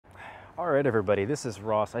All right, everybody, this is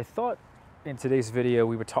Ross. I thought in today's video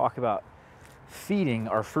we would talk about feeding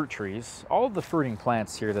our fruit trees, all of the fruiting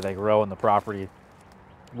plants here that I grow on the property,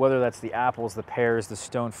 whether that's the apples, the pears, the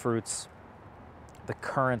stone fruits, the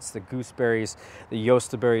currants, the gooseberries, the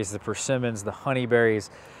yostaberries, the persimmons, the honeyberries,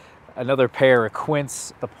 another pear, a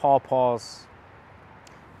quince, the pawpaws,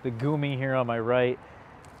 the gumi here on my right,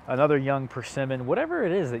 another young persimmon, whatever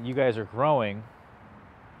it is that you guys are growing.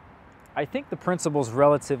 I think the principles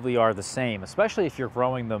relatively are the same, especially if you're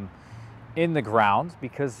growing them in the ground,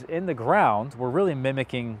 because in the ground, we're really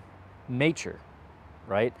mimicking nature,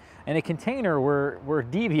 right? In a container, we're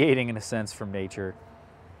deviating in a sense from nature.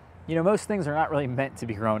 You know, most things are not really meant to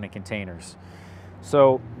be grown in containers.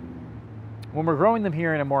 So when we're growing them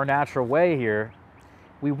here in a more natural way here,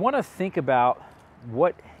 we want to think about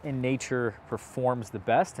what in nature performs the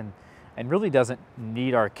best and really doesn't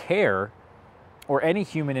need our care or any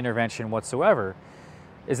human intervention whatsoever.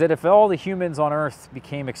 Is that if all the humans on Earth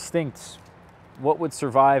became extinct, what would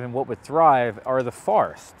survive and what would thrive are the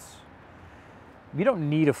forests. We don't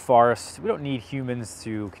need a forest. We don't need humans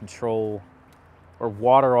to control or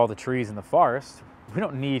water all the trees in the forest. We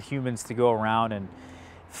don't need humans to go around and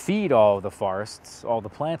feed all the forests, all the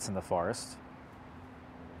plants in the forest.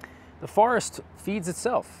 The forest feeds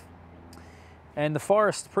itself. And the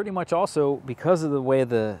forest pretty much also, because of the way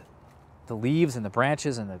the leaves and the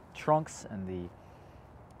branches and the trunks and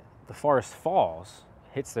the forest falls,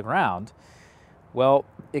 hits the ground, well,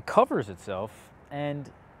 it covers itself. And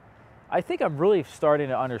I think I'm really starting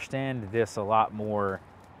to understand this a lot more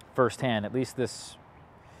firsthand, at least this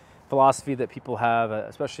philosophy that people have,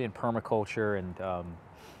 especially in permaculture. And,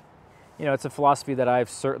 you know, it's a philosophy that I've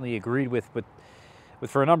certainly agreed with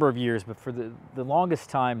for a number of years, but for the longest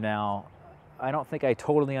time now, I don't think I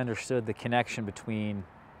totally understood the connection between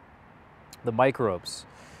the microbes,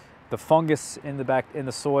 the fungus in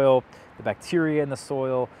the soil, the bacteria in the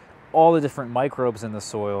soil, all the different microbes in the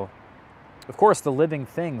soil. Of course, the living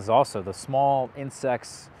things also, the small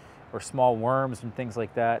insects or small worms and things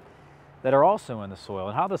like that are also in the soil,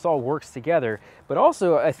 and how this all works together. But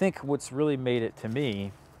also, I think what's really made it to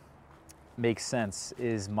me make sense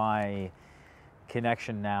is my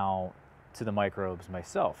connection now to the microbes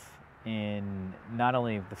myself. In not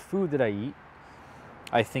only the food that I eat,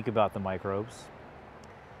 I think about the microbes.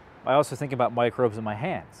 I also think about microbes in my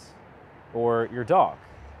hands, or your dog.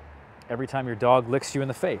 Every time your dog licks you in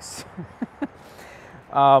the face.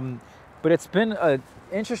 But it's been an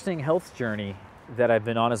interesting health journey that I've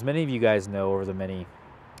been on, as many of you guys know, over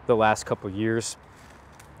the last couple of years.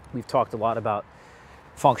 We've talked a lot about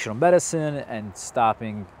functional medicine and stop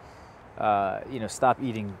eating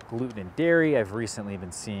gluten and dairy. I've recently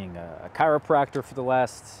been seeing a chiropractor for the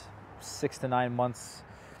last 6 to 9 months.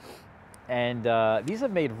 And these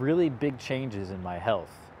have made really big changes in my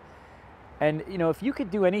health. And, you know, if you could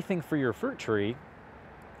do anything for your fruit tree,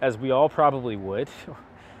 as we all probably would,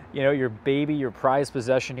 you know, your baby, your prized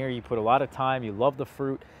possession here, you put a lot of time, you love the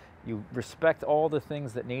fruit, you respect all the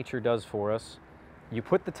things that nature does for us, you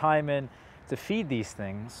put the time in to feed these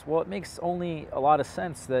things, well, it makes only a lot of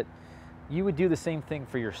sense that you would do the same thing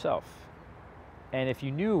for yourself. And if you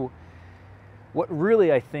knew what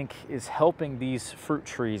really I think is helping these fruit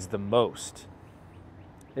trees the most,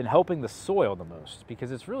 and helping the soil the most, because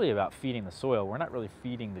it's really about feeding the soil. We're not really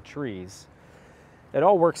feeding the trees. It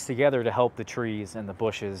all works together to help the trees and the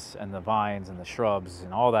bushes and the vines and the shrubs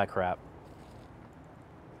and all that crap.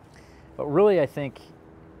 But really, I think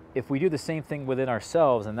if we do the same thing within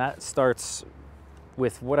ourselves, and that starts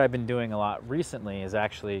with what I've been doing a lot recently, is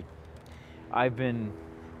actually I've been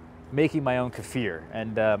making my own kefir.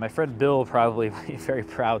 And my friend Bill will probably be very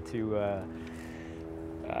proud to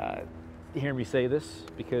hear me say this,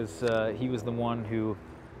 because he was the one who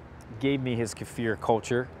gave me his kefir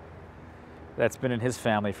culture that's been in his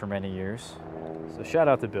family for many years. So shout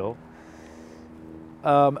out to Bill.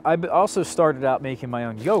 I also started out making my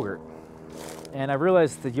own yogurt, and I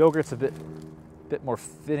realized the yogurt's a bit more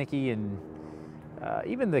finicky, and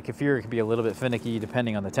even the kefir can be a little bit finicky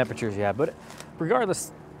depending on the temperatures you have. But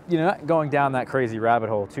regardless, you know, not going down that crazy rabbit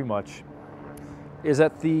hole too much, is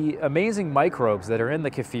that the amazing microbes that are in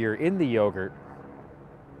the kefir, in the yogurt,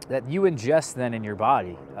 that you ingest then in your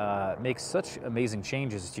body, make such amazing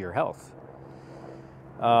changes to your health.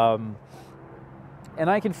 And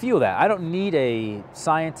I can feel that. I don't need a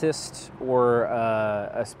scientist or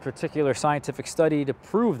a particular scientific study to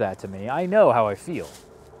prove that to me. I know how I feel.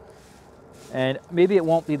 And maybe it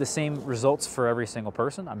won't be the same results for every single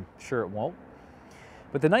person. I'm sure it won't.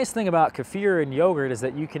 But the nice thing about kefir and yogurt is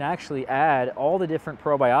that you can actually add all the different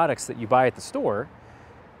probiotics that you buy at the store,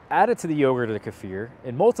 add it to the yogurt or the kefir.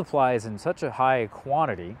 It multiplies in such a high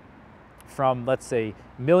quantity from, let's say,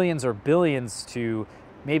 millions or billions to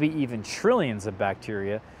maybe even trillions of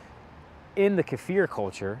bacteria in the kefir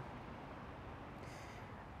culture.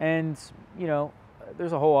 And, you know,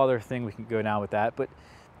 there's a whole other thing we can go down with that, but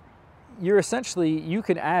you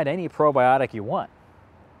can add any probiotic you want.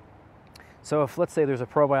 So if, let's say, there's a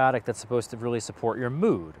probiotic that's supposed to really support your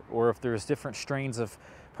mood, or if there's different strains of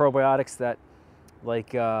probiotics that,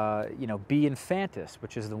 like, you know, B. infantis,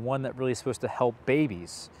 which is the one that really is supposed to help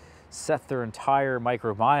babies set their entire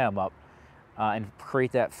microbiome up and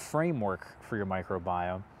create that framework for your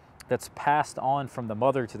microbiome that's passed on from the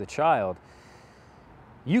mother to the child,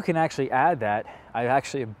 you can actually add that. I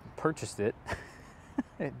actually purchased it,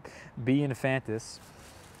 B. infantis,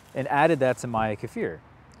 and added that to my kefir.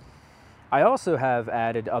 I also have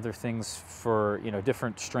added other things for, you know,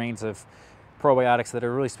 different strains of probiotics that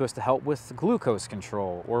are really supposed to help with glucose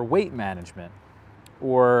control or weight management,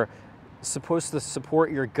 or supposed to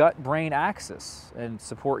support your gut-brain axis and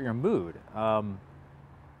support your mood.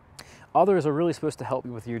 Others are really supposed to help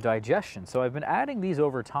you with your digestion. So I've been adding these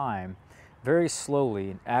over time, very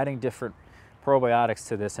slowly, adding different probiotics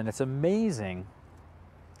to this, and it's amazing.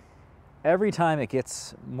 Every time it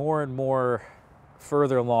gets more and more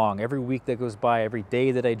further along, every week that goes by, every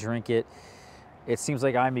day that I drink it, it seems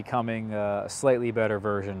like I'm becoming a slightly better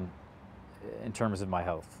version in terms of my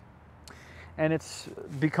health. And it's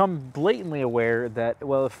become blatantly aware that,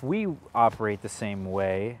 well, if we operate the same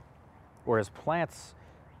way, or as plants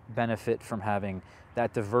benefit from having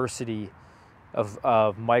that diversity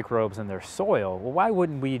of microbes in their soil, well, why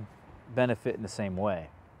wouldn't we benefit in the same way?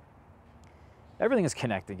 Everything is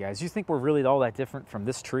connected, guys. You think we're really all that different from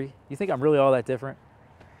this tree? You think I'm really all that different?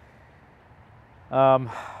 It's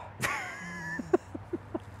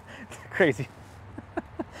crazy.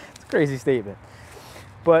 It's a crazy statement.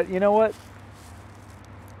 But you know what?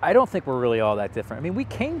 I don't think we're really all that different. I mean, we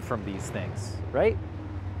came from these things, right?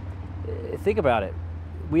 Think about it.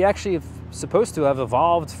 We actually are supposed to have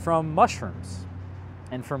evolved from mushrooms.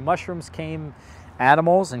 And from mushrooms came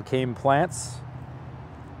animals and came plants.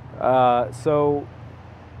 So,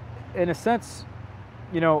 in a sense,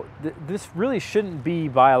 you know, this really shouldn't be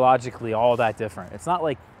biologically all that different. It's not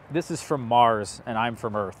like this is from Mars and I'm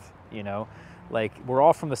from Earth, you know? Like, we're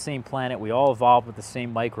all from the same planet. We all evolved with the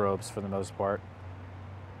same microbes for the most part.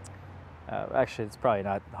 Actually, it's probably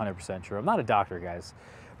not 100% true. I'm not a doctor, guys.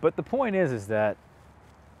 But the point is that,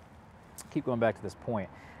 keep going back to this point,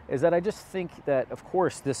 is that I just think that, of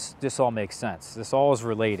course, this all makes sense. This all is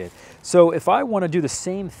related. So if I want to do the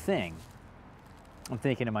same thing, I'm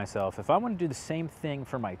thinking to myself, if I want to do the same thing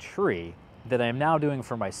for my tree that I am now doing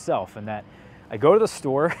for myself, and that I go to the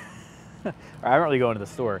store, or I don't really go into the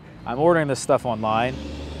store, I'm ordering this stuff online,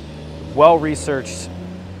 well-researched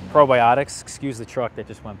probiotics, excuse the truck that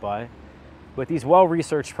just went by, but these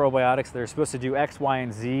well-researched probiotics that are supposed to do X, Y,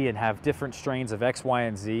 and Z and have different strains of X, Y,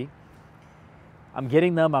 and Z, I'm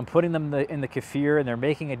getting them, I'm putting them in the kefir, and they're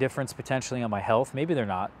making a difference potentially on my health. Maybe they're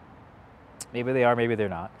not. Maybe they are, maybe they're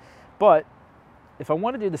not. But if I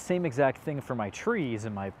want to do the same exact thing for my trees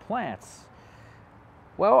and my plants,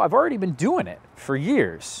 well, I've already been doing it for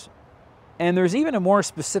years. And there's even a more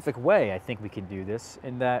specific way I think we can do this,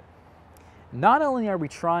 in that not only are we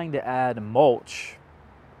trying to add mulch,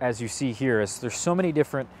 as you see here, as there's so many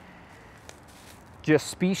different just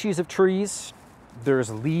species of trees. There's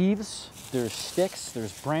leaves, there's sticks,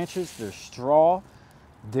 there's branches, there's straw,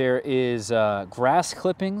 there is grass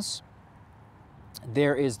clippings,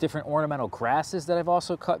 there is different ornamental grasses that I've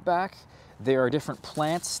also cut back. There are different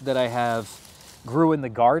plants that I have grew in the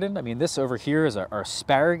garden. I mean, this over here is our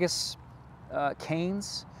asparagus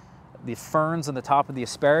canes, the ferns on the top of the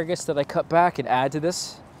asparagus that I cut back and add to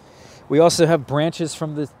this. We also have branches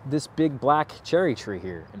from this big black cherry tree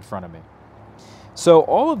here in front of me. So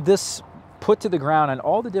all of this put to the ground, and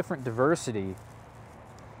all the different diversity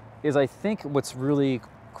is, I think, what's really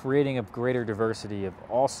creating a greater diversity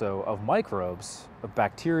of microbes, of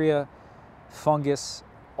bacteria, fungus,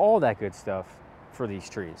 all that good stuff for these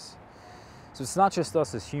trees. So it's not just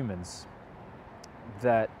us as humans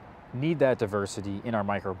that need that diversity in our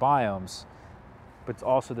microbiomes, but it's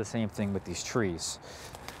also the same thing with these trees.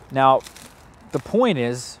 Now, the point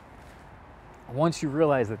is, once you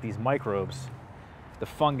realize that these microbes, the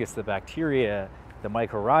fungus, the bacteria, the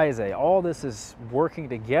mycorrhizae, all this is working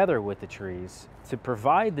together with the trees to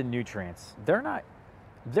provide the nutrients. They're not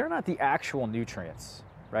the actual nutrients,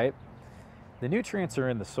 right? The nutrients are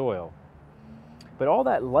in the soil, but all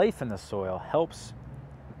that life in the soil helps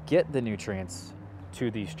get the nutrients to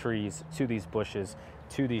these trees, to these bushes,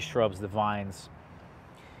 to these shrubs, the vines.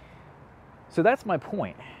 So that's my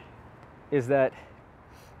point, is that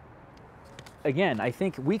again, I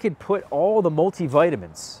think we could put all the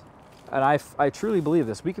multivitamins, and I truly believe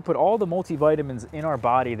this, we could put all the multivitamins in our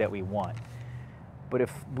body that we want. But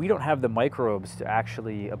if we don't have the microbes to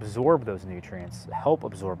actually absorb those nutrients, help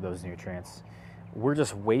absorb those nutrients, we're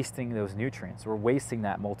just wasting those nutrients. We're wasting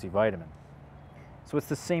that multivitamin. So it's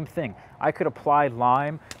the same thing. I could apply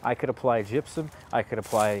lime, I could apply gypsum, I could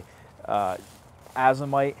apply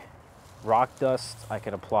azomite, rock dust, I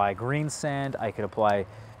could apply green sand, I could apply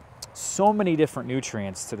so many different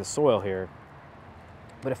nutrients to the soil here.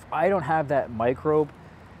 But if I don't have that microbe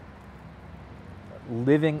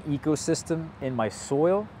living ecosystem in my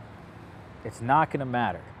soil, it's not going to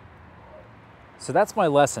matter. So that's my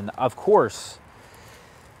lesson. Of course,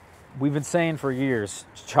 we've been saying for years,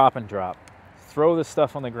 chop and drop, throw this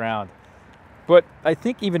stuff on the ground. But I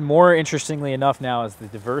think even more interestingly enough now is the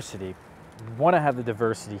diversity. We want to have the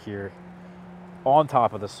diversity here on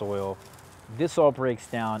top of the soil. This all breaks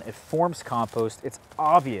down, it forms compost. It's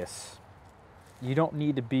obvious. You don't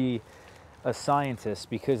need to be a scientist,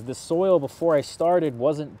 because the soil before I started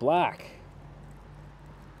wasn't black.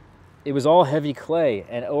 It was all heavy clay,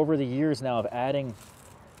 and over the years now of adding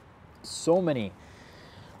so many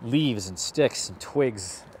leaves and sticks and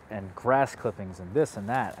twigs and grass clippings and this and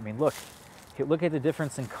that. I mean, look at the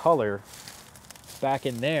difference in color. Back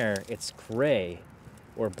in there, it's gray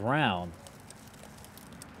or brown.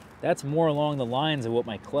 That's more along the lines of what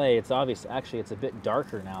my clay, it's obvious, actually it's a bit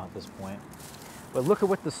darker now at this point. But look at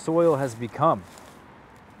what the soil has become.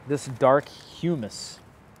 This dark humus.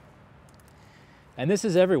 And this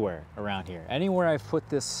is everywhere around here. Anywhere I've put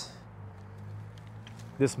this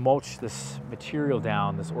mulch, this material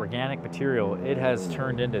down, this organic material, it has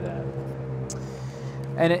turned into that.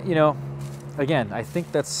 And it, you know, again, I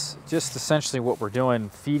think that's just essentially what we're doing,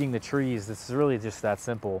 feeding the trees. This is really just that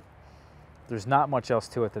simple. There's not much else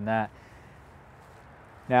to it than that.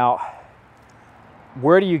 Now,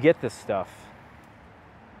 where do you get this stuff?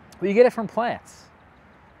 Well, you get it from plants.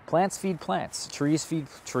 Plants feed plants. Trees feed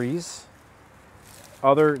trees.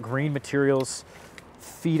 Other green materials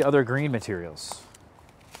feed other green materials,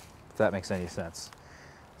 if that makes any sense.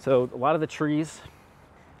 So a lot of the trees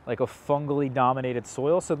like a fungally dominated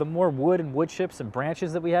soil, so the more wood and wood chips and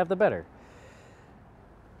branches that we have, the better.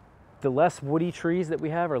 The less woody trees that we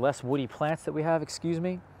have, or less woody plants that we have, excuse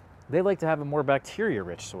me, they like to have a more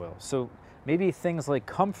bacteria-rich soil. So maybe things like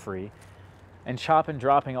comfrey, and chop and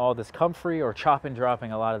dropping all this comfrey, or chop and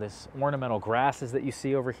dropping a lot of this ornamental grasses that you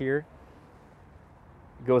see over here,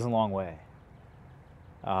 goes a long way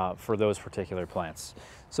for those particular plants.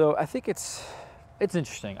 So I think it's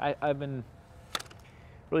interesting. I've been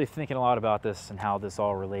really thinking a lot about this and how this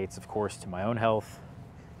all relates, of course, to my own health,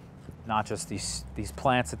 not just these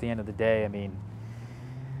plants at the end of the day. I mean,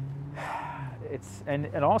 it's,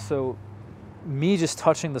 and also me just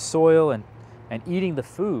touching the soil and eating the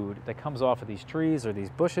food that comes off of these trees or these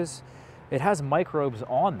bushes, it has microbes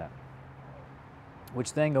on them,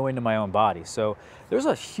 which then go into my own body. So there's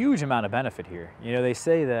a huge amount of benefit here. You know, they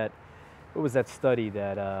say that, what was that study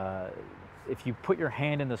that if you put your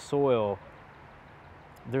hand in the soil,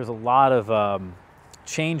 there's a lot of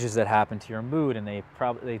changes that happen to your mood, and they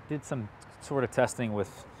did some sort of testing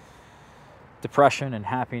with depression and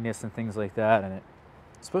happiness and things like that, and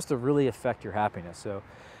it's supposed to really affect your happiness. So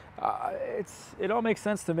it all makes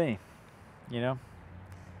sense to me, you know.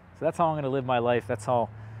 So that's how I'm going to live my life. That's how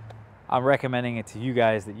I'm recommending it to you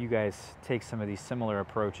guys, that you guys take some of these similar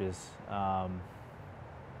approaches, and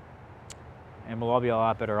we'll all be a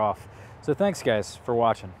lot better off. So thanks, guys, for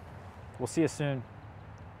watching. We'll see you soon.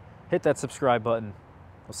 Hit that subscribe button.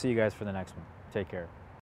 We'll see you guys for the next one. Take care.